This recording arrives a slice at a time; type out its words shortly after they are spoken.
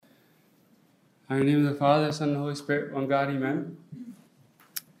In the name of the Father, Son, and Holy Spirit, one God, amen.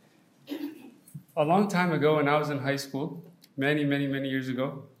 A long time ago, when I was in high school, many years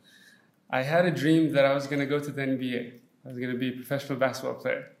ago, I had a dream that I was going to go to the NBA. I was going to be a professional basketball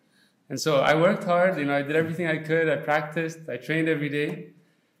player. And so I worked hard, I did everything I could. I practiced, I trained every day.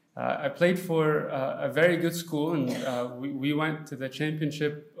 I played for a very good school, and we went to the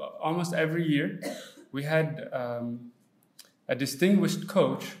championship almost every year. We had a distinguished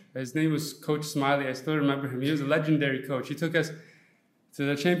coach. His name was Coach Smiley. I still remember him. He was a legendary coach. He took us to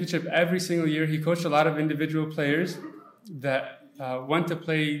the championship every single year. He coached a lot of individual players that went to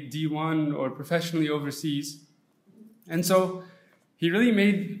play D1 or professionally overseas. And so he really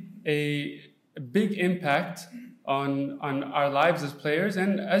made a big impact on our lives as players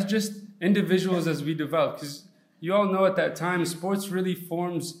and as just individuals as we develop. Because you all know at that time, sports really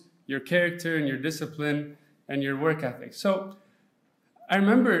forms your character and your discipline and your work ethic. So I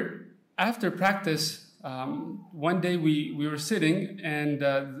remember after practice, one day we were sitting, and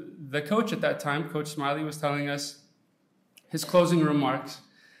the coach at that time, Coach Smiley, was telling us his closing remarks.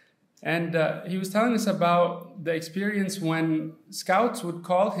 And he was telling us about the experience when scouts would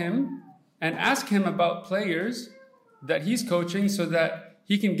call him and ask him about players that he's coaching so that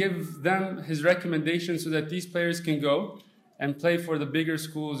he can give them his recommendations so that these players can go and play for the bigger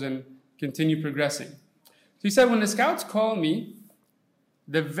schools and continue progressing. So he said, when the scouts call me,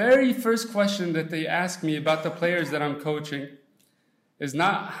 the very first question that they ask me about the players that I'm coaching is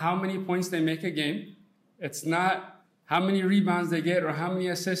not how many points they make a game. It's not how many rebounds they get or how many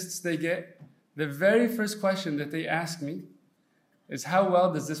assists they get. The very first question that they ask me is, how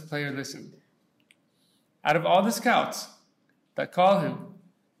well does this player listen? Out of all the scouts that call him,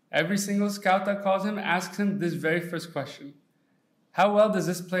 every single scout that calls him asks him this very first question. How well does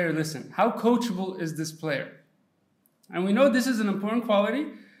this player listen? How coachable is this player? And we know this is an important quality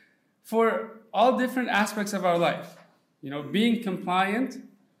for all different aspects of our life. Being compliant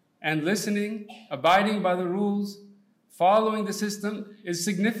and listening, abiding by the rules, following the system is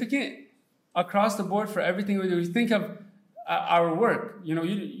significant across the board for everything we do. We think of our work. You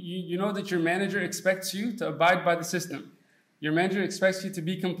know that your manager expects you to abide by the system. Your manager expects you to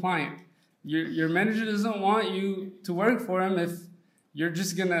be compliant. Your manager doesn't want you to work for him if you're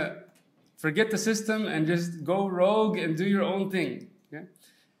just going to forget the system and just go rogue and do your own thing. Okay?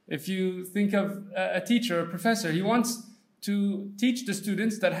 If you think of a teacher or a professor, he wants to teach the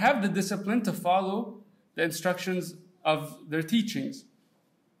students that have the discipline to follow the instructions of their teachings.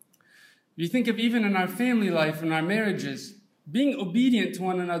 You think of even in our family life, in our marriages, being obedient to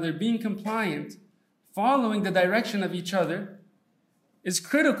one another, being compliant, following the direction of each other is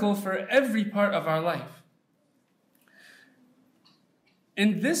critical for every part of our life.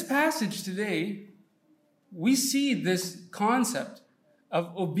 In this passage today, we see this concept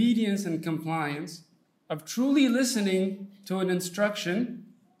of obedience and compliance, of truly listening to an instruction,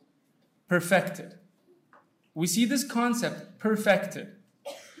 perfected. We see this concept perfected.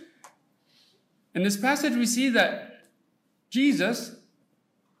 In this passage, we see that Jesus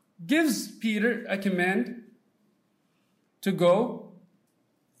gives Peter a command to go,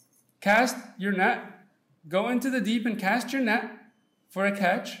 cast your net, go into the deep and cast your net for a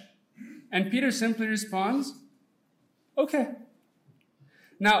catch. And Peter simply responds, okay.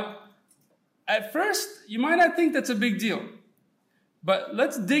 Now, at first, you might not think that's a big deal. But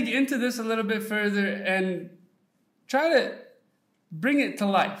let's dig into this a little bit further and try to bring it to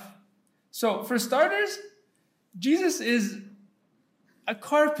life. So, for starters, Jesus is a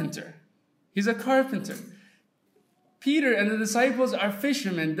carpenter. He's a carpenter. Peter and the disciples are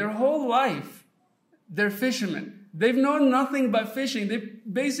fishermen. Their whole life, they're fishermen. They've known nothing but fishing. They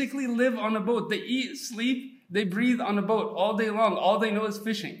basically live on a boat. They eat, sleep, they breathe on a boat all day long. All they know is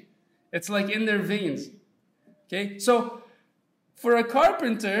fishing. It's like in their veins. Okay? So, for a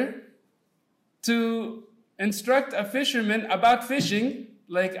carpenter to instruct a fisherman about fishing,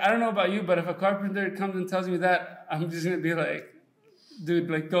 I don't know about you, but if a carpenter comes and tells me that, I'm just going to be like,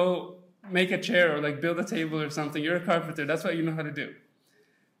 dude, go make a chair or build a table or something. You're a carpenter. That's what you know how to do.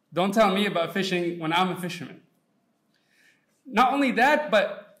 Don't tell me about fishing when I'm a fisherman. Not only that,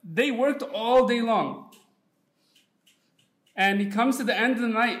 but they worked all day long. And he comes to the end of the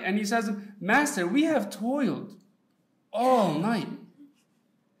night and he says, Master, we have toiled all night.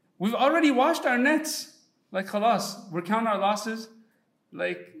 We've already washed our nets. Khalas, we're counting our losses.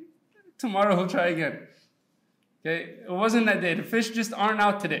 Tomorrow we'll try again. Okay, it wasn't that day. The fish just aren't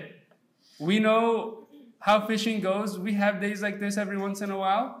out today. We know how fishing goes. We have days like this every once in a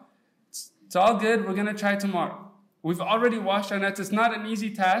while. It's all good. We're going to try tomorrow. We've already washed our nets. It's not an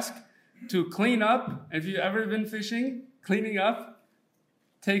easy task to clean up. If you've ever been fishing, cleaning up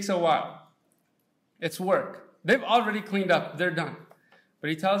takes a while. It's work. They've already cleaned up. They're done.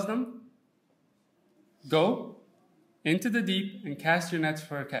 But he tells them, go into the deep and cast your nets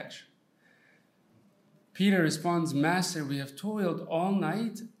for a catch. Peter responds, Master, we have toiled all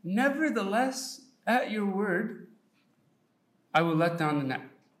night. Nevertheless, at your word, I will let down the net.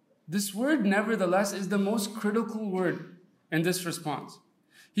 This word, nevertheless, is the most critical word in this response.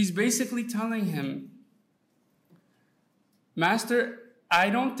 He's basically telling him, Master, I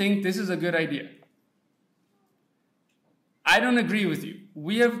don't think this is a good idea. I don't agree with you.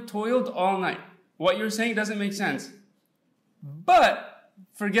 We have toiled all night. What you're saying doesn't make sense. But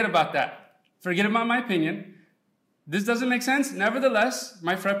forget about that. Forget about my opinion. This doesn't make sense. Nevertheless,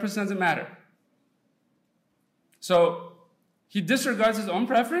 my preference doesn't matter. So he disregards his own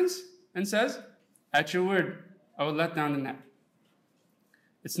preference and says, at your word, I will let down the net.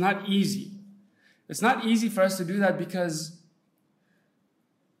 It's not easy. It's not easy for us to do that because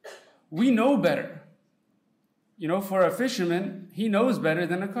we know better. You know, for a fisherman, he knows better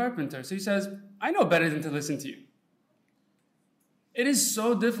than a carpenter. So he says, I know better than to listen to you. It is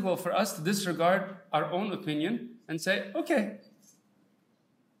so difficult for us to disregard our own opinion and say, okay,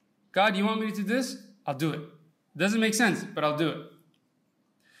 God, you want me to do this? I'll do it. Doesn't make sense, but I'll do it.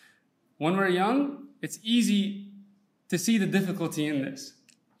 When we're young, it's easy to see the difficulty in this.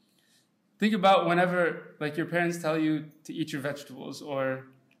 Think about whenever, like, your parents tell you to eat your vegetables, or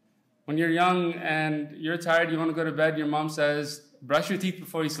when you're young and you're tired, you want to go to bed, your mom says, brush your teeth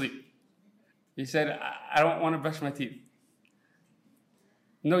before you sleep. You said, I don't want to brush my teeth.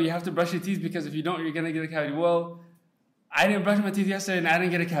 No, you have to brush your teeth because if you don't, you're going to get a cavity. Well, I didn't brush my teeth yesterday and I didn't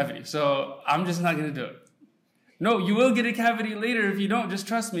get a cavity, so I'm just not going to do it. No, you will get a cavity later if you don't. Just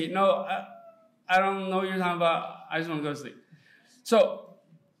trust me. No, I don't know what you're talking about. I just want to go to sleep. So,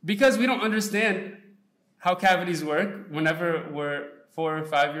 because we don't understand how cavities work whenever we're 4 or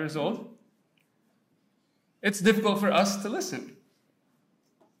 5 years old, it's difficult for us to listen.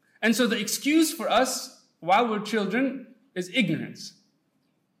 And so the excuse for us while we're children is ignorance.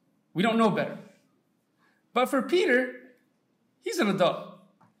 We don't know better. But for Peter, he's an adult.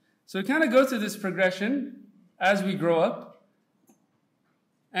 So we kind of go through this progression as we grow up.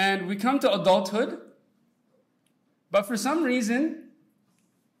 And we come to adulthood. But for some reason,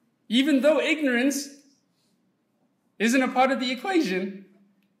 even though ignorance isn't a part of the equation,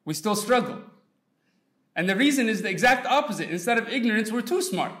 we still struggle. And the reason is the exact opposite. Instead of ignorance, we're too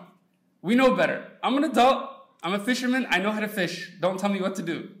smart. We know better. I'm an adult. I'm a fisherman. I know how to fish. Don't tell me what to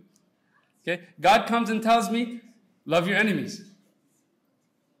do. Okay? God comes and tells me, love your enemies.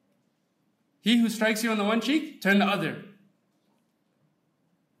 He who strikes you on the one cheek, turn the other.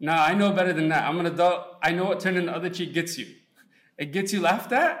 Nah, I know better than that. I'm an adult. I know what turning the other cheek gets you. It gets you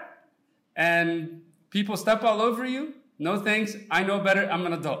laughed at, and people step all over you. No thanks. I know better. I'm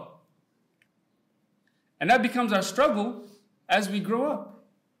an adult. And that becomes our struggle as we grow up.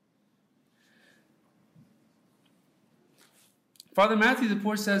 Father Matthew the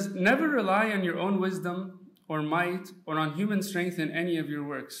Poor says, never rely on your own wisdom or might or on human strength in any of your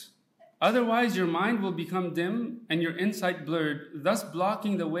works. Otherwise, your mind will become dim and your insight blurred, thus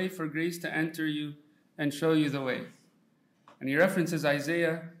blocking the way for grace to enter you and show you the way. And he references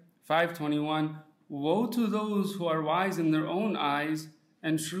Isaiah 5:21, woe to those who are wise in their own eyes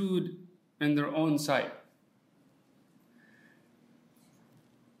and shrewd in their own sight.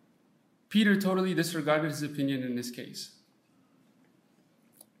 Peter totally disregarded his opinion in this case.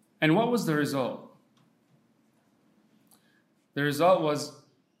 And what was the result? The result was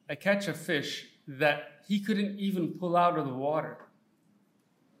a catch of fish that he couldn't even pull out of the water.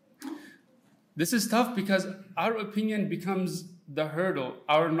 This is tough because our opinion becomes the hurdle.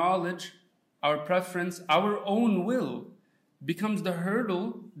 Our knowledge, our preference, our own will becomes the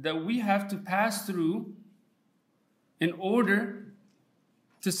hurdle that we have to pass through in order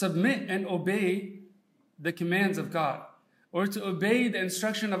to submit and obey the commands of God, or to obey the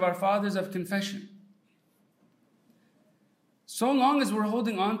instruction of our fathers of confession. So long as we're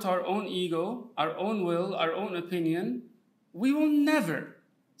holding on to our own ego, our own will, our own opinion, we will never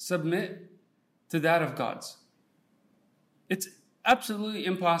submit to that of God's. It's absolutely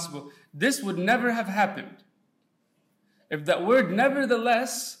impossible. This would never have happened if that word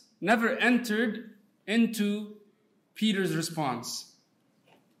nevertheless never entered into Peter's response.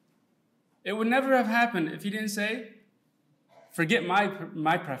 It would never have happened if he didn't say, forget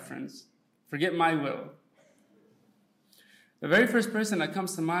my preference, forget my will. The very first person that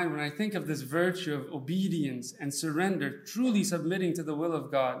comes to mind when I think of this virtue of obedience and surrender, truly submitting to the will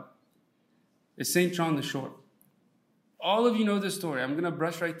of God, is St. John the Short. All of you know this story. I'm going to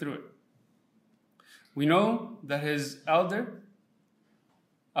brush right through it. We know that his elder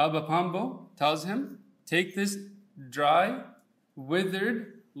Abba Pambo tells him, take this dry,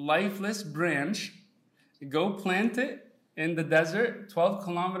 withered, lifeless branch, go plant it in the desert 12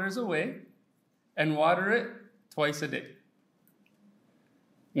 kilometers away, and water it twice a day.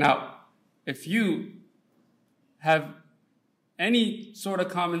 Now, if you have any sort of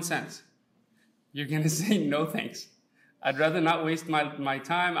common sense, you're going to say, no thanks. I'd rather not waste my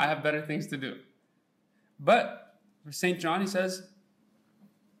time. I have better things to do. But for St. John, he says,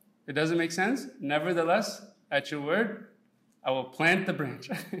 it doesn't make sense. Nevertheless, at your word, I will plant the branch.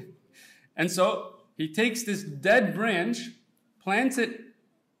 And so he takes this dead branch, plants it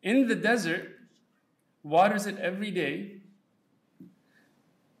in the desert, waters it every day.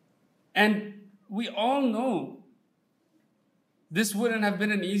 And we all know this wouldn't have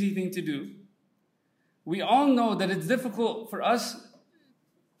been an easy thing to do. We all know that it's difficult for us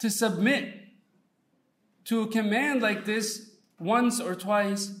to submit to a command like this once or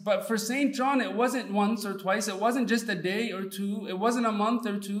twice. But for St. John, it wasn't once or twice. It wasn't just a day or two. It wasn't a month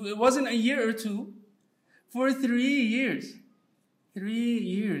or two. It wasn't a year or two. For 3 years. 3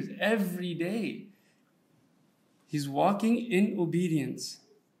 years, every day. He's walking in obedience.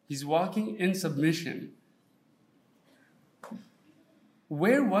 He's walking in submission.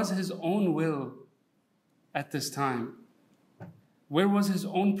 Where was his own will at this time? Where was his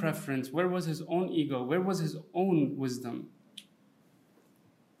own preference? Where was his own ego? Where was his own wisdom?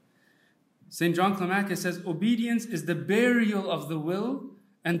 St. John Climacus says, obedience is the burial of the will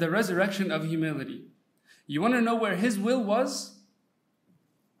and the resurrection of humility. You want to know where his will was?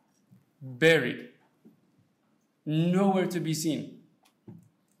 Buried. Nowhere to be seen.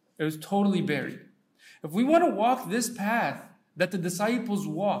 It was totally buried. If we want to walk this path that the disciples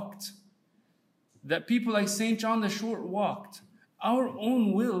walked, that people like St. John the Short walked, our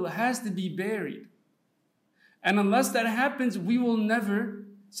own will has to be buried. And unless that happens, we will never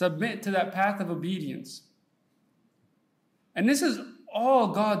submit to that path of obedience. And this is all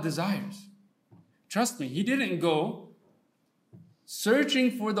God desires. Trust me, he didn't go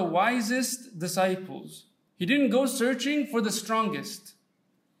searching for the wisest disciples. He didn't go searching for the strongest.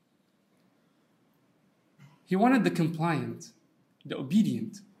 He wanted the compliant, the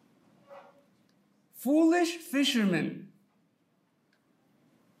obedient. Foolish fishermen.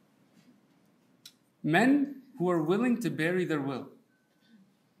 Men who are willing to bury their will.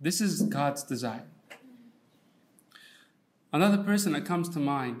 This is God's desire. Another person that comes to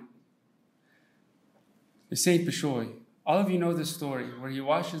mind is Saint Bishoy. All of you know this story where he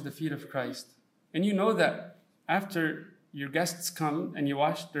washes the feet of Christ. And you know that after your guests come and you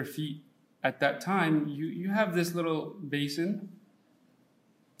wash their feet, at that time, you have this little basin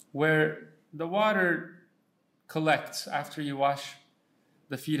where the water collects after you wash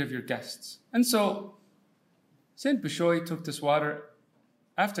the feet of your guests. And so Saint Bishoy took this water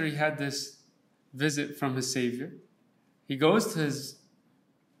after he had this visit from his Savior. He goes to his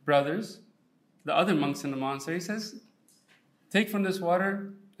brothers, the other monks in the monastery. He says, take from this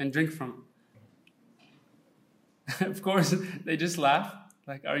water and drink from it. Of course, they just laugh.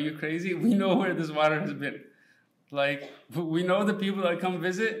 Like, are you crazy? We know where this water has been. Like, we know the people that come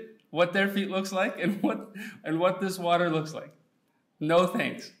visit, what their feet looks like, and what this water looks like. No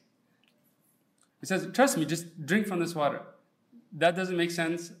thanks. He says, trust me, just drink from this water. That doesn't make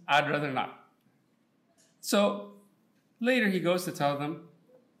sense. I'd rather not. So later he goes to tell them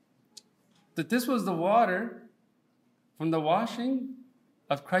that this was the water from the washing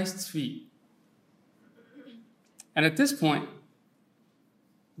of Christ's feet. And at this point,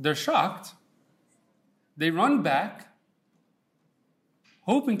 they're shocked. They run back,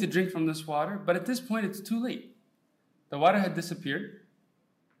 hoping to drink from this water, but at this point it's too late. The water had disappeared,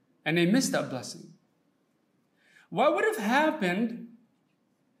 and they missed that blessing. What would have happened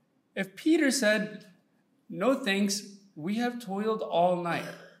if Peter said, no thanks, we have toiled all night?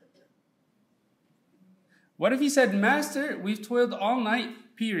 What if he said, Master, we've toiled all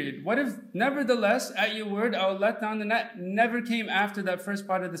night, period? What if, nevertheless, at your word, I will let down the net, never came after that first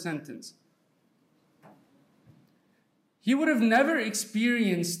part of the sentence? He would have never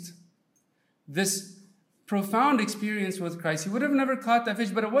experienced this profound experience with Christ. He would have never caught that fish,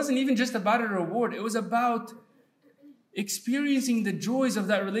 but it wasn't even just about a reward. It was about experiencing the joys of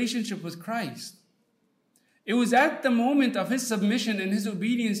that relationship with Christ. It was at the moment of his submission and his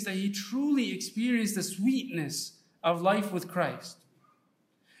obedience that he truly experienced the sweetness of life with Christ.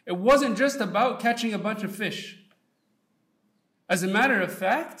 It wasn't just about catching a bunch of fish. As a matter of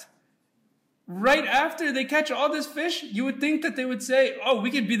fact, right after they catch all this fish, you would think that they would say, oh,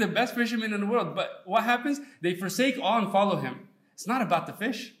 we could be the best fishermen in the world. But what happens? They forsake all and follow him. It's not about the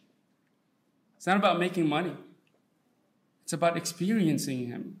fish. It's not about making money. It's It's about experiencing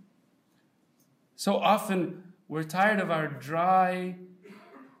Him. So often we're tired of our dry,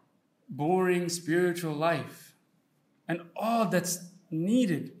 boring spiritual life. And all that's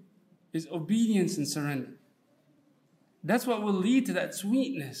needed is obedience and surrender. That's what will lead to that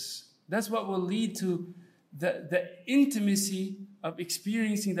sweetness. That's what will lead to the intimacy of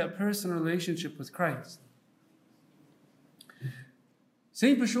experiencing that personal relationship with Christ.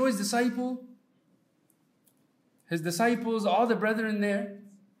 Saint Bishoy's his disciples, all the brethren there,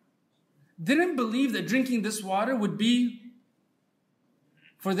 didn't believe that drinking this water would be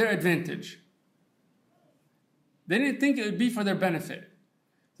for their advantage. They didn't think it would be for their benefit.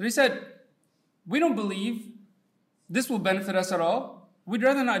 So they said, we don't believe this will benefit us at all. We'd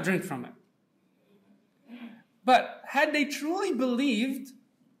rather not drink from it. But had they truly believed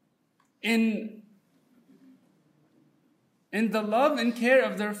in the love and care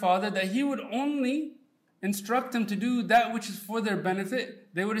of their Father, that He would only instruct them to do that which is for their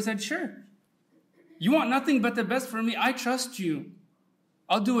benefit, they would have said, sure. You want nothing but the best for me. I trust you.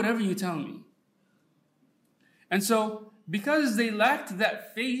 I'll do whatever you tell me. And so, because they lacked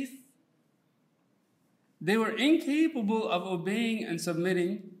that faith, they were incapable of obeying and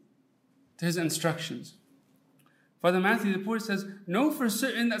submitting to His instructions. Father Matthew the Poet says, know for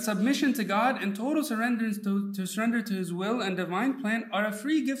certain that submission to God and total surrender to His will and divine plan are a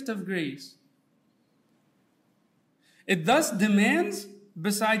free gift of grace. It thus demands,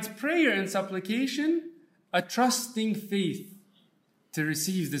 besides prayer and supplication, a trusting faith to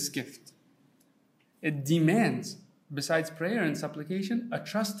receive this gift. It demands, besides prayer and supplication, a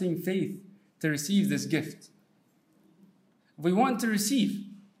trusting faith to receive this gift. If we want to receive,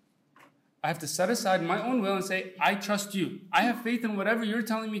 I have to set aside my own will and say, I trust you. I have faith in whatever you're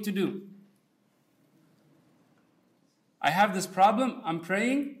telling me to do. I have this problem, I'm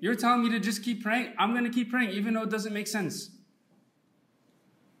praying. You're telling me to just keep praying. I'm going to keep praying even though it doesn't make sense.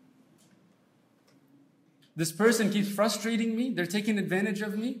 This person keeps frustrating me. They're taking advantage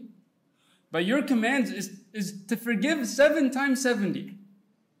of me. But your command is to forgive 7 times 70.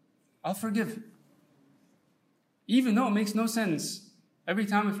 I'll forgive. Even though it makes no sense. Every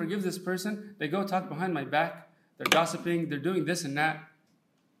time I forgive this person, they go talk behind my back. They're gossiping. They're doing this and that.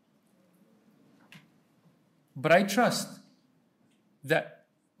 But I trust that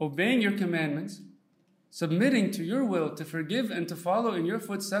obeying your commandments, submitting to your will to forgive and to follow in your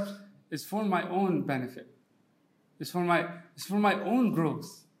footsteps is for my own benefit. It's for my own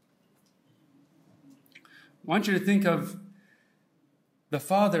growth. I want you to think of the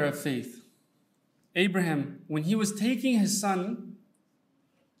father of faith, Abraham, when he was taking his son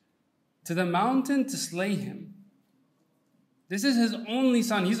to the mountain to slay him. This is his only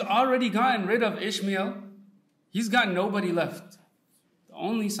son. He's already gotten rid of Ishmael. He's got nobody left. The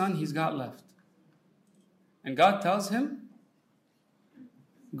only son he's got left. And God tells him,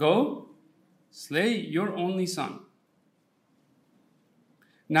 go slay your only son.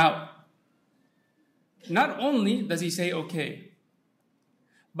 Now, not only does he say okay,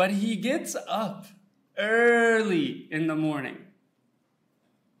 but he gets up early in the morning.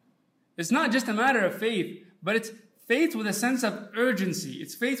 It's not just a matter of faith, but it's faith with a sense of urgency.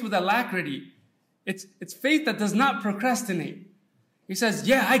 It's faith with alacrity. It's faith that does not procrastinate. He says,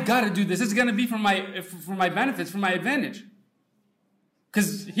 yeah, I got to do this. It's going to be for my benefits, for my advantage.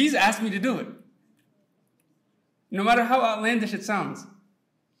 Because He's asked me to do it. No matter how outlandish it sounds,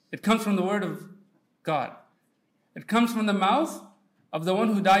 it comes from the Word of God. It comes from the mouth of the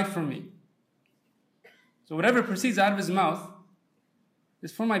one who died for me. So whatever proceeds out of His mouth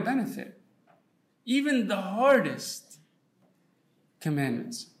is for my benefit. Even the hardest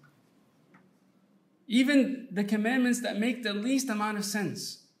commandments. Even the commandments that make the least amount of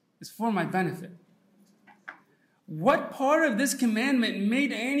sense is for my benefit. What part of this commandment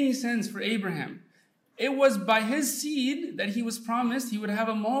made any sense for Abraham? It was by his seed that he was promised he would have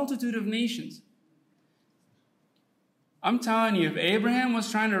a multitude of nations. I'm telling you, if Abraham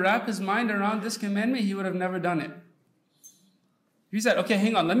was trying to wrap his mind around this commandment, he would have never done it. He said, okay,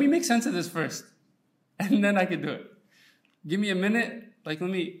 hang on, let me make sense of this first, and then I can do it. Give me a minute, let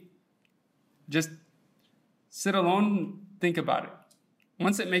me just sit alone and think about it.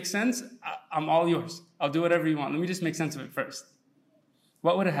 Once it makes sense, I'm all yours. I'll do whatever you want. Let me just make sense of it first.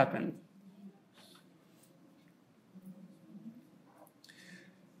 What would have happened?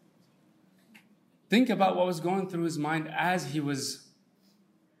 Think about what was going through his mind as he was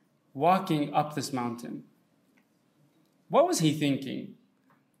walking up this mountain. What was he thinking?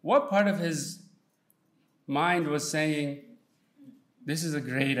 What part of his mind was saying, this is a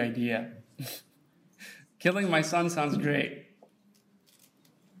great idea. Killing my son sounds great.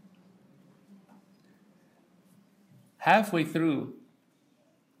 Halfway through,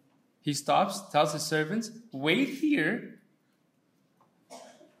 he stops, tells his servants, wait here.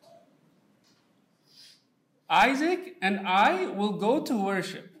 Isaac and I will go to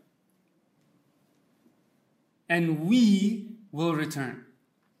worship, and we will return.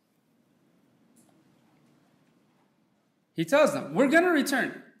 He tells them, we're going to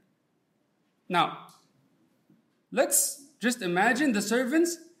return. Now, let's just imagine the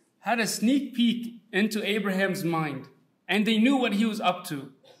servants had a sneak peek into Abraham's mind, and they knew what he was up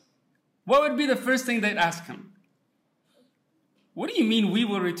to. What would be the first thing they'd ask him? What do you mean we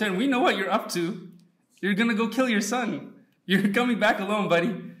will return? We know what you're up to. You're going to go kill your son. You're coming back alone,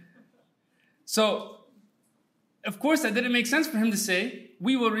 buddy. So, of course, that didn't make sense for him to say,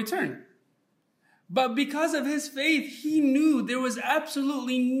 we will return. But because of his faith, he knew there was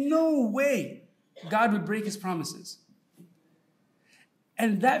absolutely no way God would break his promises.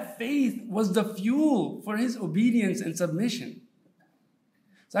 And that faith was the fuel for his obedience and submission.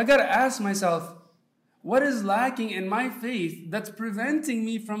 So I got to ask myself, what is lacking in my faith that's preventing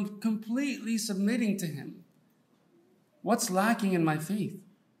me from completely submitting to him? What's lacking in my faith?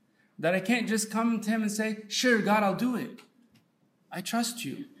 That I can't just come to him and say, sure, God, I'll do it. I trust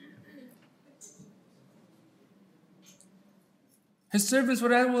you. His servants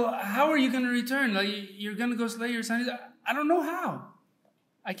would ask, well, how are you going to return? Like, you're going to go slay your son? I don't know how.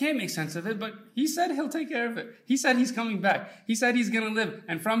 I can't make sense of it, but he said he'll take care of it. He said he's coming back. He said he's going to live.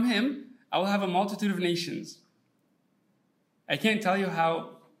 And from him, I will have a multitude of nations. I can't tell you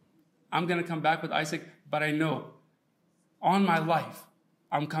how I'm going to come back with Isaac, but I know on my life,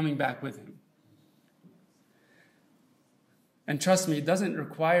 I'm coming back with him. And trust me, it doesn't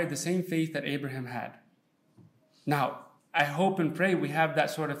require the same faith that Abraham had. Now, I hope and pray we have that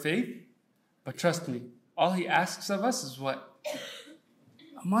sort of faith, but trust me, all he asks of us is what?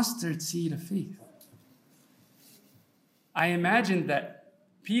 A mustard seed of faith. I imagine that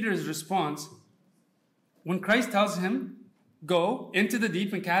Peter's response, when Christ tells him, go into the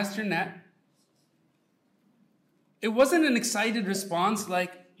deep and cast your net, it wasn't an excited response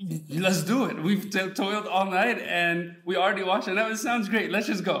like, let's do it. We've toiled all night and we already washed it out. It sounds great. Let's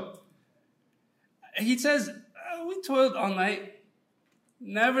just go. He says, we toiled all night.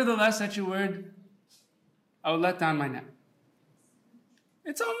 Nevertheless, at your word, I will let down my net.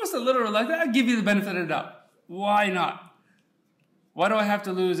 It's almost a little reluctant. I'll give you the benefit of the doubt. Why not? What do I have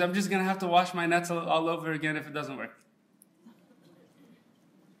to lose? I'm just going to have to wash my nets all over again if it doesn't work.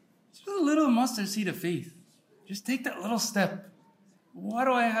 Just a little mustard seed of faith. Just take that little step. What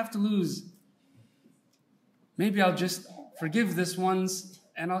do I have to lose? Maybe I'll just forgive this once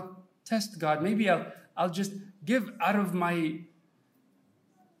and I'll test God. Maybe I'll just give out of my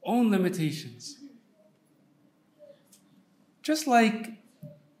own limitations. Just like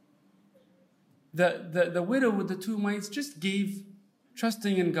the widow with the 2 mites just gave,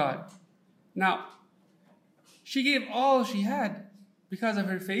 trusting in God. Now, she gave all she had because of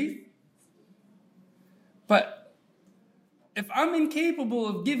her faith. But if I'm incapable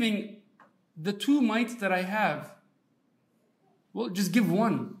of giving the 2 mites that I have, well, just give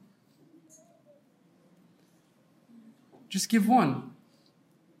one. Just give one.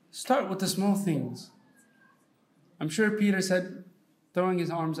 Start with the small things. I'm sure Peter said, throwing his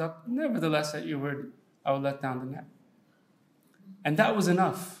arms up, nevertheless, at your word, I will let down the net. And that was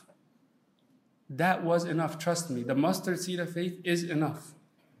enough. That was enough. Trust me, the mustard seed of faith is enough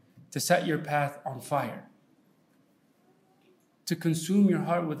to set your path on fire, to consume your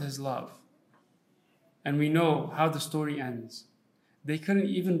heart with his love. And we know how the story ends. They couldn't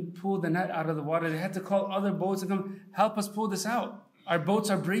even pull the net out of the water. They had to call other boats to come help us pull this out. Our boats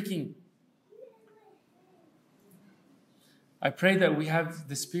are breaking. I pray that we have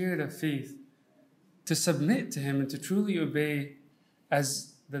the spirit of faith to submit to him and to truly obey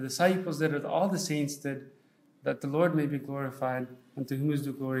as the disciples did, as all the saints did, that the Lord may be glorified, and to whom is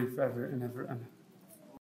the glory forever and ever. Amen.